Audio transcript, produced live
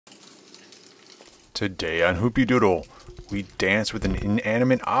Today on HooptieDoodle, we dance with an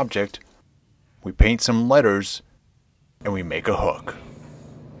inanimate object, we paint some letters, and we make a hook.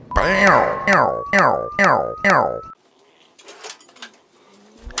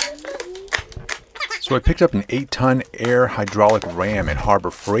 So I picked up an 8-ton air hydraulic ram at Harbor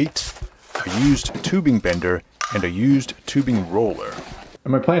Freight, a used tubing bender, and a used tubing roller.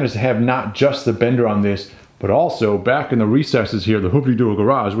 And my plan is to have not just the bender on this, but also back in the recesses here, the HooptieDoodle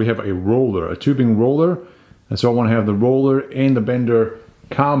garage, we have a roller, a tubing roller. And so I want to have the roller and the bender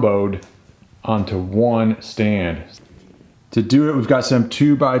comboed onto one stand. To do it, we've got some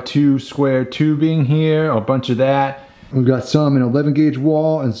 2x2 square tubing here, a bunch of that. We've got some in 11 gauge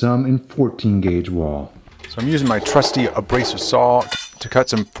wall and some in 14 gauge wall. So I'm using my trusty abrasive saw to cut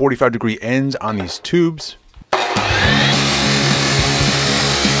some 45-degree ends on these tubes.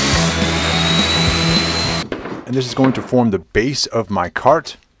 And this is going to form the base of my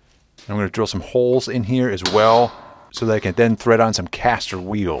cart. I'm going to drill some holes in here as well so that I can then thread on some caster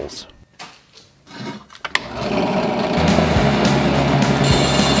wheels.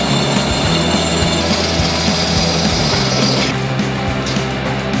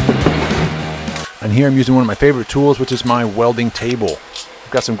 And here I'm using one of my favorite tools, which is my welding table.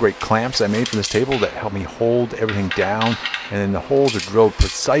 I've got some great clamps I made for this table that help me hold everything down, and then the holes are drilled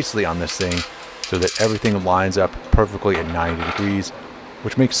precisely on this thing so that everything lines up perfectly at 90 degrees,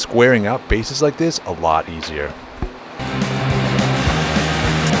 which makes squaring out bases like this a lot easier.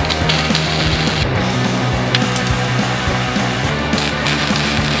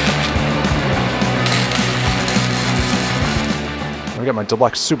 I've got my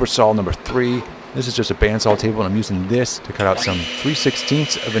deluxe super saw number 3. This is just a bandsaw table, and I'm using this to cut out some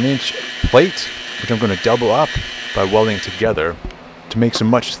 3/16 of an inch plate, which I'm going to double up by welding it together to make some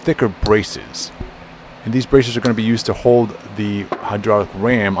much thicker braces. And these braces are going to be used to hold the hydraulic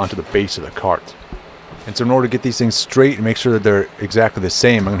ram onto the base of the cart. And so in order to get these things straight and make sure that they're exactly the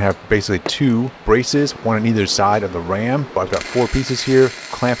same, I'm going to have basically 2 braces, one on either side of the ram. I've got 4 pieces here,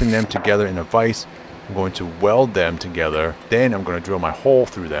 clamping them together in a vise. I'm going to weld them together, then I'm going to drill my hole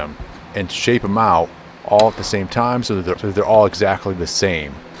through them and shape them out all at the same time so that they're all exactly the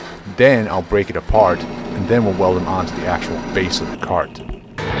same. Then I'll break it apart, and then we'll weld them onto the actual base of the cart.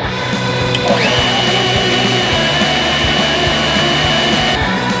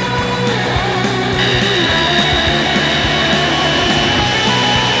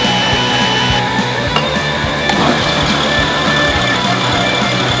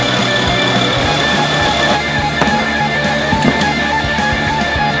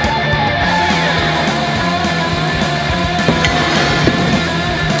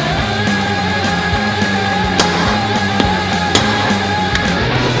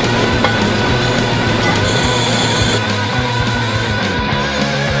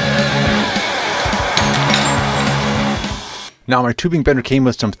 Now my tubing bender came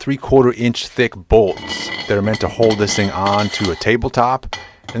with some 3/4 inch thick bolts that are meant to hold this thing on to a tabletop.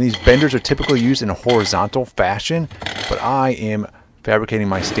 And these benders are typically used in a horizontal fashion, but I am fabricating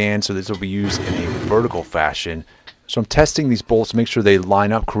my stand so this will be used in a vertical fashion. So I'm testing these bolts to make sure they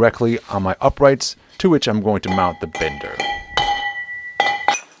line up correctly on my uprights, to which I'm going to mount the bender.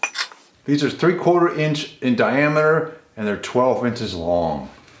 These are 3/4 inch in diameter and they're 12 inches long.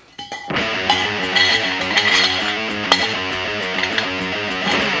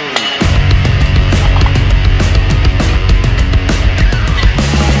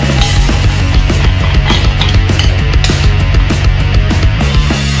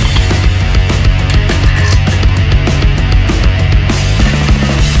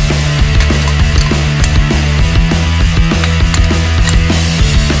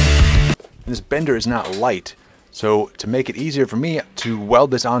 This bender is not light, so to make it easier for me to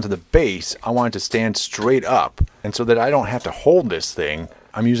weld this onto the base, I want it to stand straight up. And so that I don't have to hold this thing,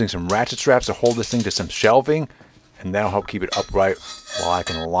 I'm using some ratchet straps to hold this thing to some shelving, and that'll help keep it upright while I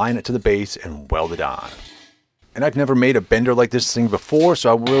can line it to the base and weld it on. And I've never made a bender like this thing before,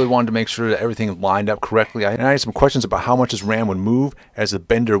 so I really wanted to make sure that everything lined up correctly. And I had some questions about how much this ram would move as the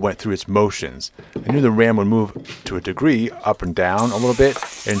bender went through its motions. I knew the ram would move to a degree, up and down a little bit,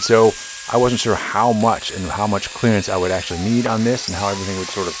 and so I wasn't sure how much and how much clearance I would actually need on this and how everything would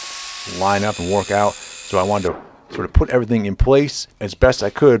sort of line up and work out. So I wanted to sort of put everything in place as best I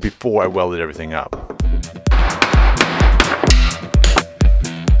could before I welded everything up.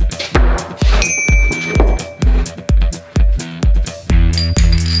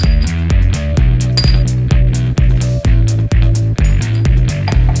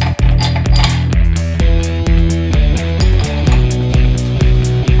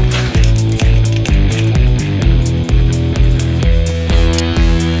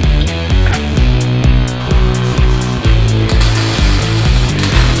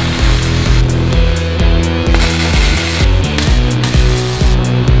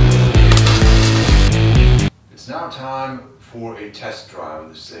 test drive of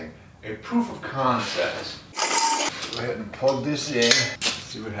this thing, a proof of concept. Go ahead and plug this in,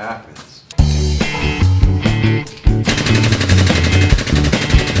 see what happens.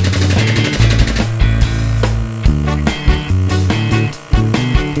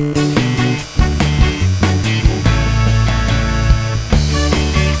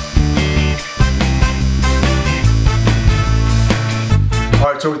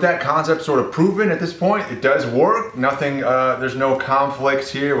 So with that concept sort of proven at this point, it does work. Nothing, there's no conflicts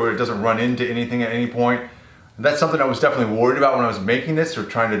here where it doesn't run into anything at any point. And that's something I was definitely worried about when I was making this or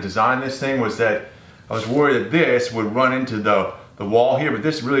trying to design this thing, was that I was worried that this would run into the wall here, but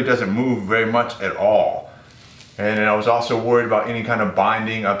this really doesn't move very much at all. And I was also worried about any kind of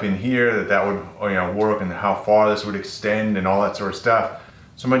binding up in here, that would work, and how far this would extend and all that sort of stuff.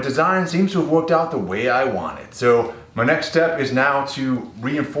 So my design seems to have worked out the way I wanted. So my next step is now to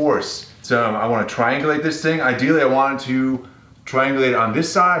reinforce. So I want to triangulate this thing. Ideally I wanted to triangulate on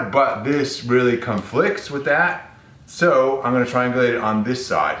this side, but this really conflicts with that. So I'm going to triangulate it on this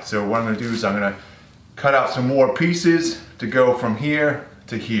side. So what I'm going to do is I'm going to cut out some more pieces to go from here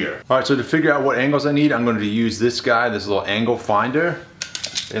to here. All right, so to figure out what angles I need, I'm going to use this guy, this little angle finder.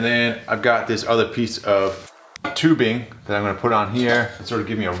 And then I've got this other piece of tubing that I'm going to put on here and sort of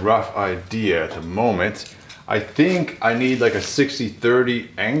give me a rough idea at the moment. I think I need like a 60-30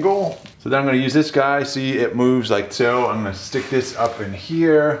 angle. So then I'm going to use this guy. See, it moves like so. I'm going to stick this up in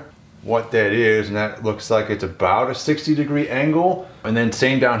here, what that is, and that looks like it's about a 60-degree angle. And then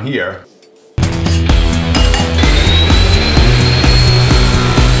same down here.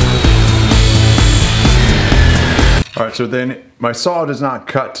 All right, so then my saw does not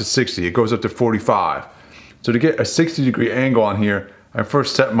cut to 60, it goes up to 45. So to get a 60-degree angle on here, I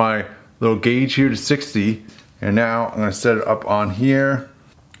first set my little gauge here to 60, and now I'm going to set it up on here,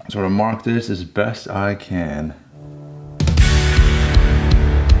 sort of mark this as best I can.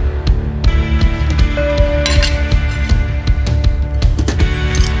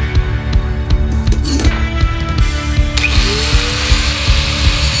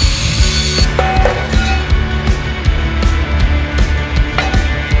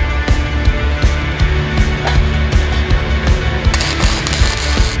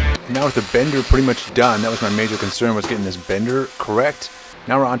 Now with the bender pretty much done, that was my major concern, was getting this bender correct.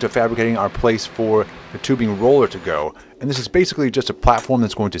 Now we're on to fabricating our place for the tubing roller to go. And this is basically just a platform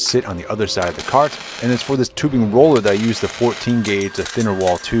that's going to sit on the other side of the cart. And it's for this tubing roller that I used the 14 gauge, the thinner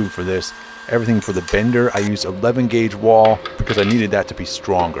wall tube for this. Everything for the bender, I used 11 gauge wall because I needed that to be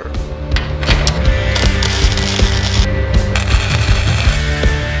stronger.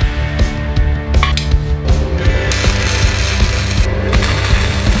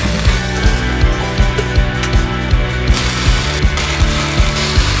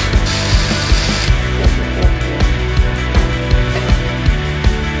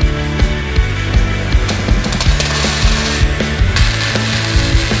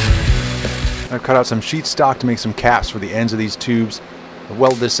 I've cut out some sheet stock to make some caps for the ends of these tubes. I'll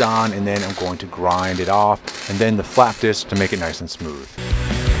weld this on, and then I'm going to grind it off, and then the flap disc to make it nice and smooth.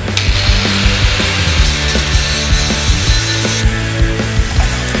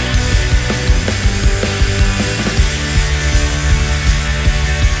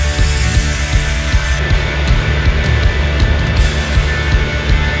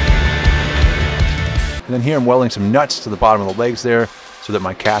 And then here I'm welding some nuts to the bottom of the legs there, so that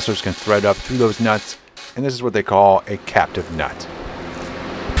my casters can thread up through those nuts, and this is what they call a captive nut.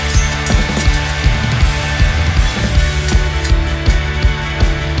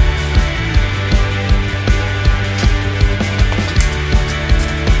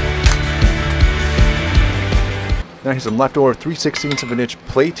 Now here's some leftover 3/16 of an inch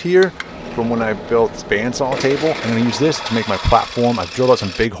plate here from when I built this bandsaw table. I'm going to use this to make my platform. I've drilled out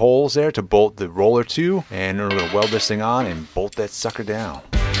some big holes there to bolt the roller to, and we're going to weld this thing on and bolt that sucker down.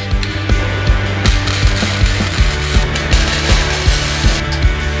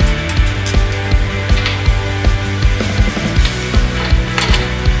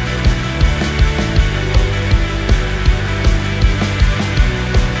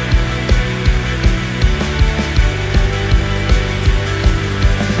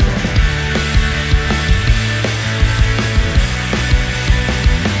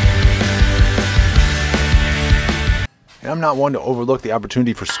 I'm not one to overlook the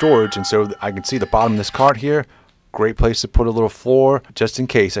opportunity for storage, and so I can see the bottom of this cart here. Great place to put a little floor just in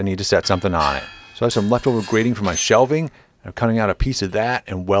case I need to set something on it. So I have some leftover grating for my shelving. I'm cutting out a piece of that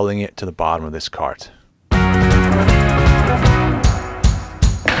and welding it to the bottom of this cart.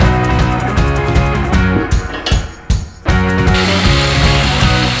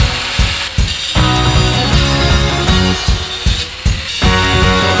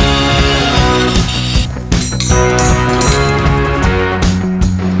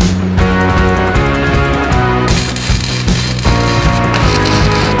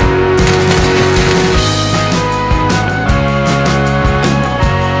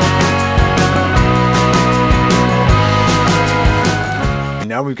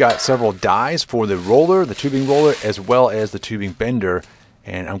 we've got several dies for the roller, the tubing roller, as well as the tubing bender.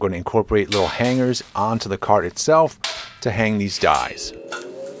 And I'm going to incorporate little hangers onto the cart itself to hang these dies.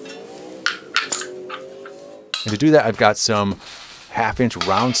 And to do that, I've got some 1/2-inch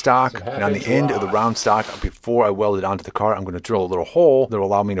round stock, and on the end of the round stock, before I weld it onto the cart, I'm going to drill a little hole that will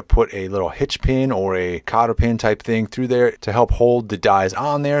allow me to put a little hitch pin or a cotter pin type thing through there to help hold the dies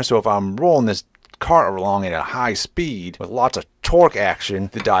on there. So if I'm rolling this cart along at a high speed with lots of torque action,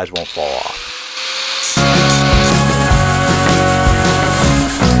 the dies won't fall off.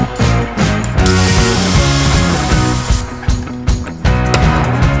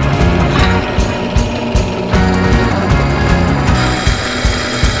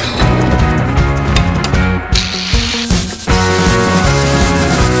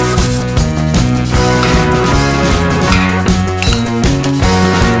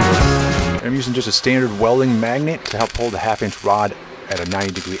 Using just a standard welding magnet to help hold the 1/2-inch rod at a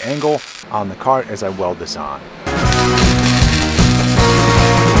 90-degree angle on the cart as I weld this on.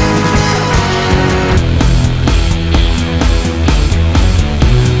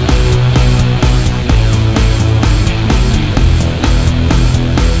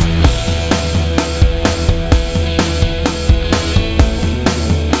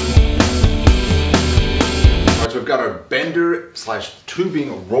 Alright, so we've got our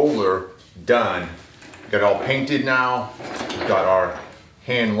bender/tubing roller done. Got it all painted now. We've got our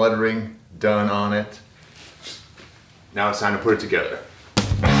hand lettering done on it. Now it's time to put it together.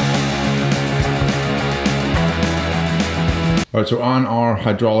 Alright, so on our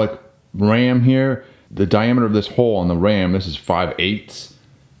hydraulic ram here, the diameter of this hole on the ram, this is 5/8,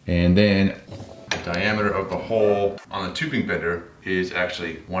 and then the diameter of the hole on the tubing bender is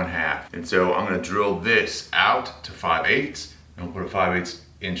actually 1/2. And so I'm going to drill this out to 5/8, and we'll put a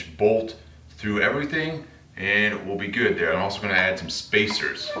 5/8-inch bolt through everything, and we'll be good there. I'm also going to add some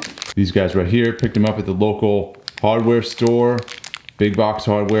spacers. These guys right here, picked them up at the local hardware store, big box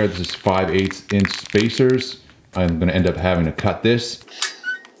hardware. This is 5/8-inch spacers. I'm going to end up having to cut this.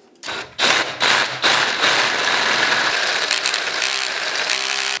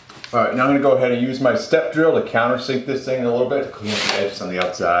 All right, now I'm going to go ahead and use my step drill to countersink this thing a little bit to clean up the edges on the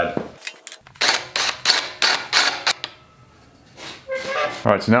outside.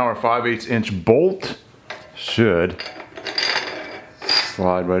 All right, so now our 5/8-inch bolt should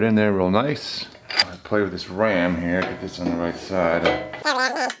slide right in there real nice. I play with this ram here, get this on the right side.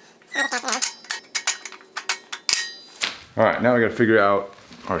 All right, now we gotta figure out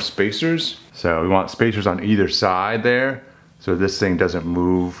our spacers. So we want spacers on either side there, so this thing doesn't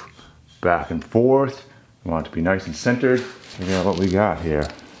move back and forth. We want it to be nice and centered. Figure out what we got here.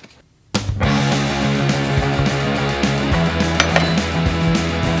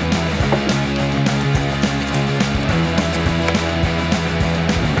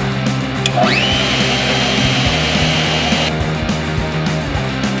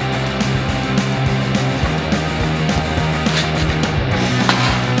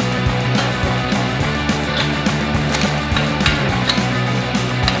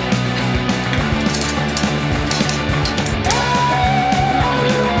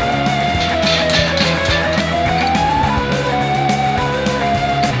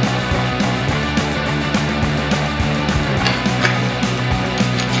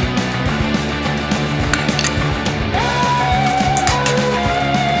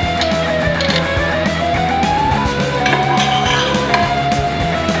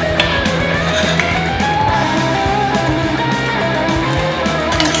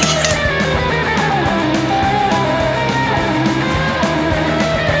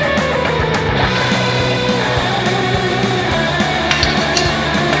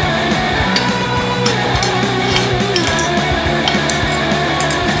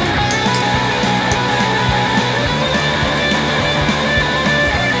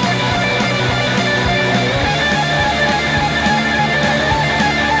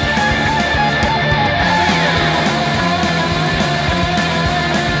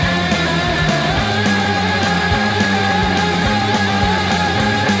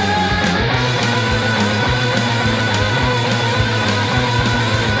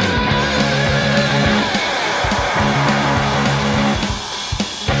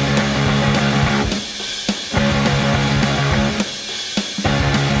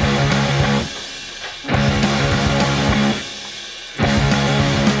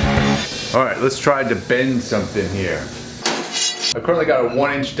 All right, let's try to bend something here. I've currently got a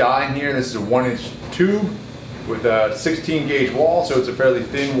 1-inch die in here. This is a 1-inch tube with a 16 gauge wall, so it's a fairly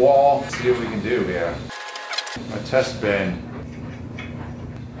thin wall. Let's see what we can do here. A test bend.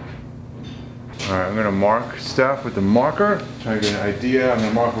 Alright, I'm gonna mark stuff with the marker. Try to get an idea. I'm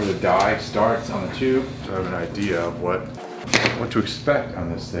gonna mark where the die starts on the tube, so I have an idea of what to expect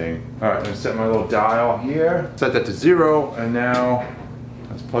on this thing. Alright, I'm gonna set my little dial here. Set that to 0, and now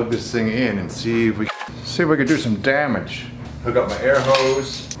let's plug this thing in and see if we can do some damage. Hook up my air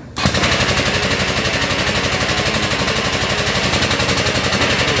hose.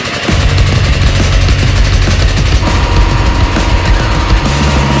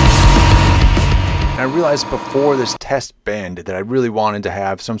 I realized before this test bend that I really wanted to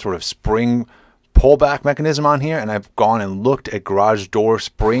have some sort of spring pullback mechanism on here, and I've gone and looked at garage door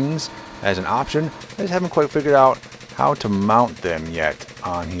springs as an option. I just haven't quite figured out how to mount them yet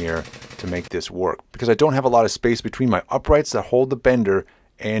on here to make this work, because I don't have a lot of space between my uprights that hold the bender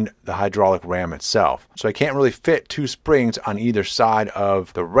and the hydraulic ram itself. So I can't really fit 2 springs on either side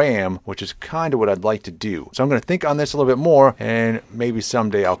of the ram, which is kind of what I'd like to do. So I'm going to think on this a little bit more, and maybe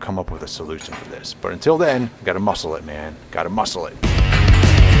someday I'll come up with a solution for this. But until then, I gotta muscle it, man. Gotta muscle it.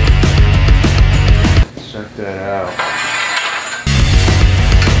 Check that out.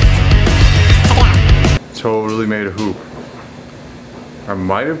 Totally made a hoop. I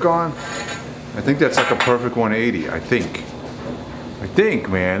might have gone. I think that's like a perfect 180, I think,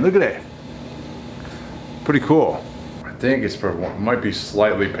 man, look at that. Pretty cool. I think it's perfect. Might be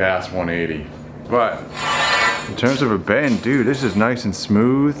slightly past 180. But in terms of a bend, dude, this is nice and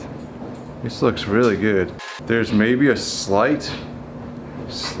smooth. This looks really good. There's maybe a slight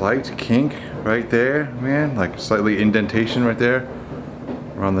kink right there, man. Like slightly indentation right there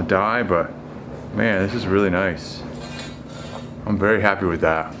around the die, but man, this is really nice. I'm very happy with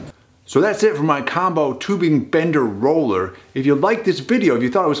that. So that's it for my combo tubing bender roller. If you liked this video, if you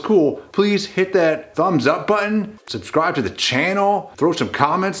thought it was cool, please hit that thumbs up button, subscribe to the channel, throw some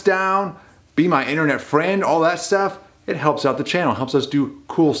comments down, be my internet friend, all that stuff. It helps out the channel, helps us do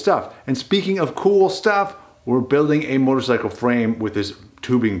cool stuff. And speaking of cool stuff, we're building a motorcycle frame with this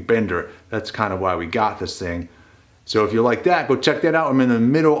tubing bender. That's kind of why we got this thing. So if you like that, go check that out. I'm in the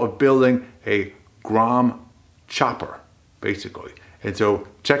middle of building a Grom chopper, basically. And so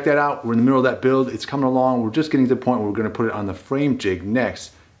check that out. We're in the middle of that build. It's coming along. We're just getting to the point where we're going to put it on the frame jig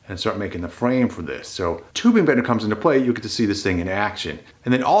next and start making the frame for this. So tubing bender comes into play. You get to see this thing in action.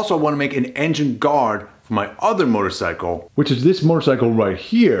 And then also I want to make an engine guard for my other motorcycle, which is this motorcycle right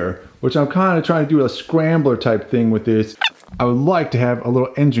here, which I'm kind of trying to do a scrambler type thing with this. I would like to have a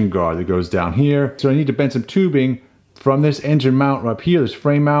little engine guard that goes down here. So I need to bend some tubing from this engine mount up here, this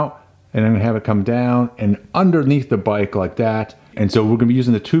frame mount, and I'm gonna have it come down and underneath the bike like that. And so we're gonna be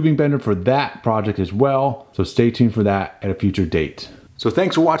using the tubing bender for that project as well. So stay tuned for that at a future date. So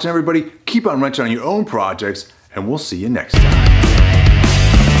thanks for watching, everybody. Keep on wrenching on your own projects, and we'll see you next time.